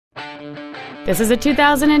This is a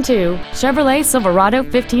 2002 Chevrolet Silverado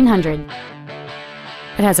 1500.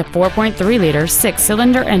 It has a 4.3-liter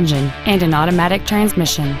six-cylinder engine and an automatic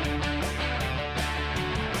transmission.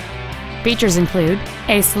 Features include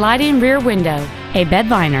a sliding rear window, a bed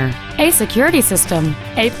liner, a security system,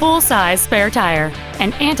 a full-size spare tire,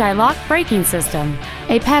 an anti-lock braking system,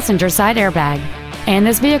 a passenger side airbag, and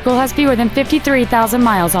this vehicle has fewer than 53,000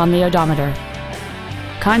 miles on the odometer.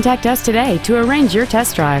 Contact us today to arrange your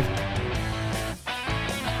test drive.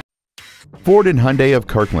 Ford and Hyundai of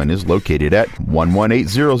Kirkland is located at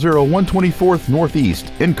 11800 124th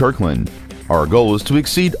Northeast in Kirkland. Our goal is to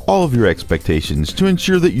exceed all of your expectations to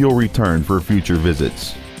ensure that you'll return for future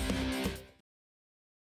visits.